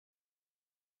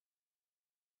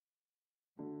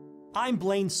I'm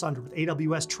Blaine Sunder with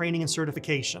AWS Training and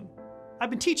Certification. I've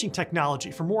been teaching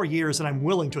technology for more years than I'm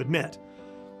willing to admit.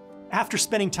 After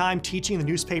spending time teaching the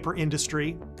newspaper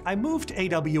industry, I moved to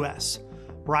AWS,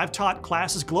 where I've taught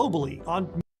classes globally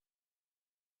on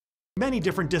many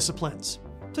different disciplines,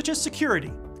 such as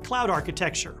security, cloud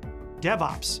architecture,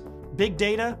 DevOps, big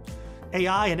data,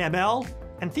 AI and ML,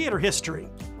 and theater history.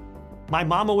 My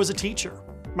mama was a teacher.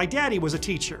 My daddy was a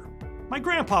teacher. My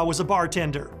grandpa was a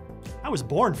bartender. I was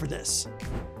born for this.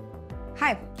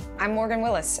 Hi, I'm Morgan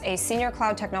Willis, a senior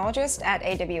cloud technologist at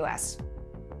AWS.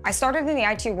 I started in the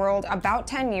IT world about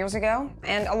 10 years ago,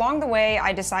 and along the way,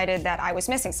 I decided that I was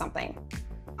missing something.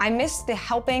 I missed the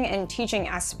helping and teaching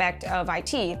aspect of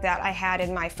IT that I had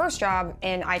in my first job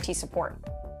in IT support.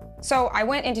 So I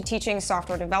went into teaching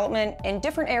software development in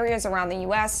different areas around the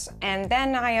US, and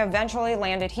then I eventually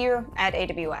landed here at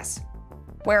AWS,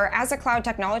 where as a cloud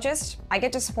technologist, I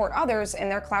get to support others in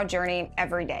their cloud journey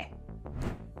every day.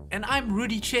 And I'm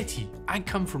Rudy Chetty. I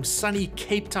come from sunny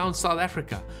Cape Town, South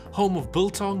Africa, home of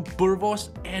biltong, boerewors,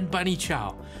 and bunny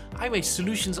chow. I'm a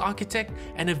solutions architect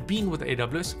and have been with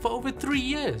AWS for over 3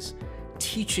 years.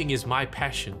 Teaching is my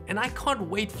passion, and I can't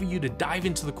wait for you to dive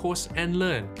into the course and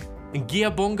learn.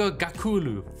 Ngiyabonga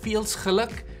Gakulu, feels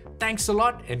geluk, thanks a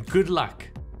lot, and good luck.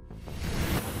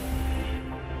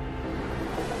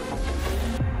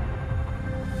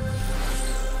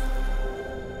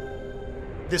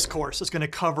 This course is going to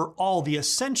cover all the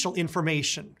essential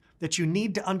information that you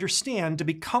need to understand to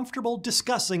be comfortable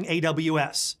discussing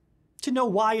AWS, to know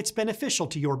why it's beneficial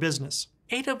to your business.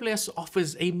 AWS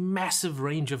offers a massive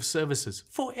range of services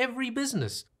for every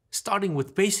business, starting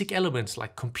with basic elements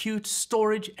like compute,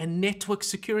 storage, and network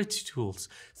security tools,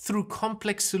 through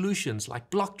complex solutions like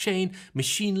blockchain,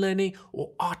 machine learning,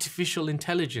 or artificial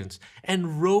intelligence,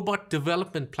 and robot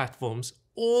development platforms,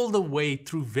 all the way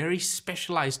through very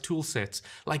specialized tool sets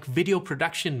like video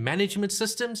production management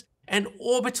systems and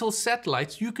orbital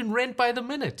satellites you can rent by the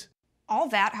minute. All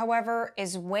that, however,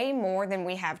 is way more than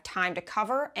we have time to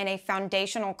cover in a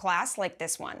foundational class like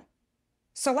this one.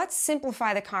 So let's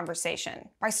simplify the conversation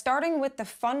by starting with the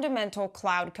fundamental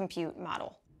cloud compute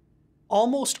model.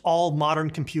 Almost all modern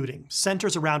computing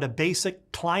centers around a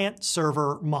basic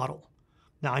client-server model.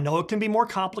 Now, I know it can be more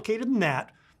complicated than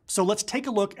that, so let's take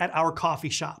a look at our coffee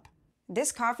shop.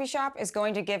 This coffee shop is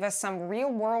going to give us some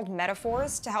real-world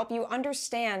metaphors to help you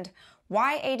understand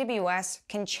why AWS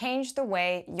can change the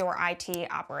way your IT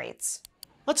operates.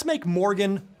 Let's make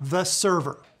Morgan the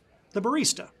server, the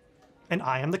barista, and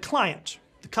I am the client,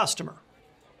 the customer.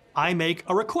 I make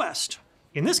a request.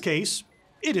 In this case,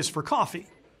 it is for coffee.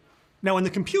 Now, in the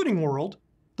computing world,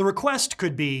 the request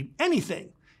could be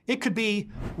anything. It could be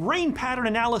rain pattern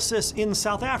analysis in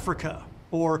South Africa,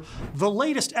 or the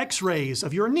latest x-rays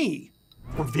of your knee,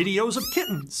 or videos of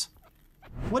kittens.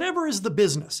 Whatever is the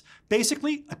business,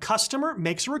 basically a customer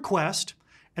makes a request,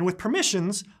 and with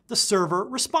permissions, the server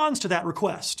responds to that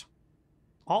request.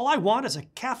 All I want is a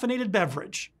caffeinated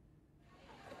beverage.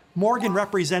 Morgan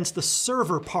represents the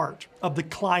server part of the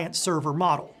client-server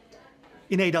model.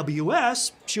 In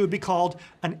AWS, she would be called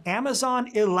an Amazon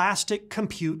Elastic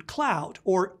Compute Cloud,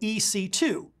 or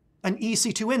EC2, an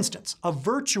EC2 instance, a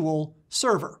virtual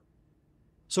server.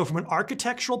 So from an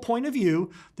architectural point of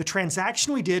view, the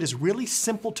transaction we did is really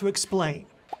simple to explain.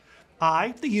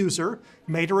 I, the user,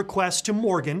 made a request to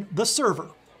Morgan, the server.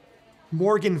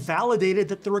 Morgan validated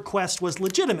that the request was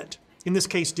legitimate. In this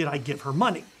case, did I give her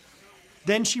money?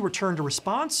 Then she returned a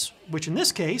response, which in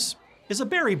this case is a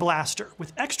berry blaster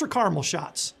with extra caramel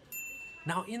shots.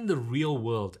 Now, in the real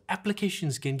world,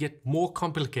 applications can get more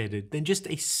complicated than just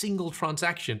a single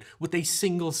transaction with a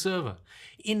single server.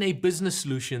 In a business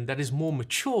solution that is more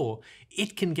mature,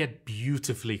 it can get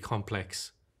beautifully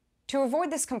complex. To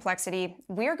avoid this complexity,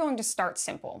 we're going to start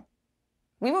simple.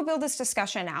 We will build this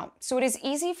discussion out so it is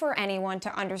easy for anyone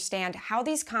to understand how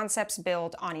these concepts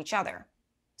build on each other.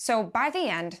 So by the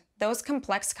end, those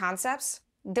complex concepts,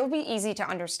 they'll be easy to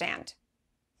understand.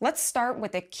 Let's start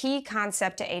with a key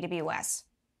concept to AWS,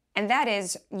 and that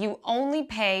is you only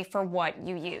pay for what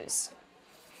you use.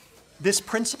 This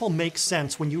principle makes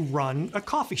sense when you run a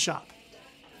coffee shop.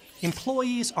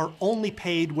 Employees are only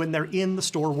paid when they're in the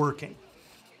store working.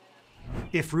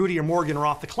 If Rudy or Morgan are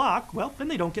off the clock, well, then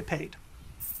they don't get paid.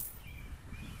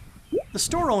 The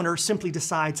store owner simply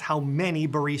decides how many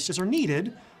baristas are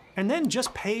needed and then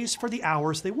just pays for the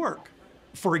hours they work.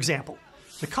 For example,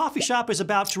 the coffee shop is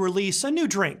about to release a new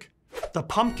drink, the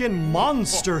Pumpkin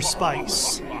Monster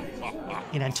Spice.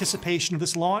 In anticipation of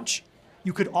this launch,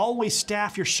 you could always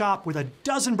staff your shop with a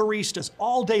dozen baristas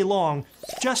all day long,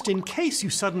 just in case you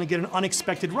suddenly get an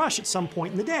unexpected rush at some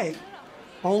point in the day.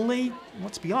 Only,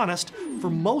 let's be honest, for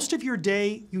most of your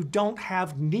day, you don't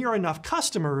have near enough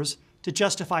customers to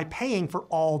justify paying for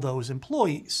all those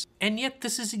employees. And yet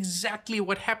this is exactly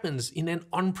what happens in an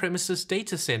on-premises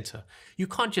data center. You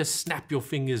can't just snap your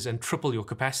fingers and triple your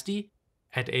capacity.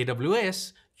 At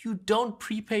AWS, you don't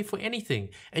prepay for anything,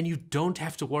 and you don't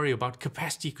have to worry about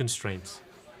capacity constraints.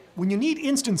 When you need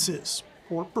instances,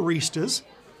 or baristas,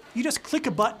 you just click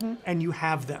a button and you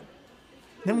have them.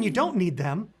 Then when you don't need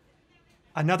them,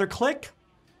 another click,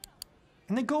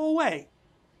 and they go away,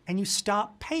 and you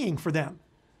stop paying for them.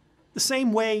 The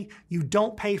same way you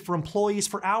don't pay for employees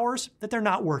for hours that they're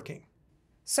not working.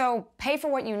 So pay for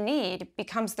what you need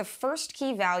becomes the first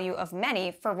key value of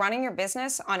many for running your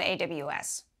business on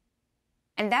AWS.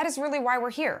 And that is really why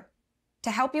we're here,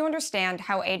 to help you understand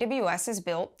how AWS is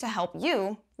built to help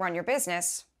you run your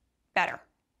business better.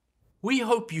 We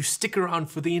hope you stick around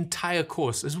for the entire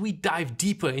course as we dive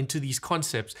deeper into these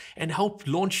concepts and help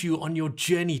launch you on your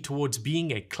journey towards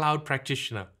being a cloud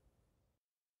practitioner.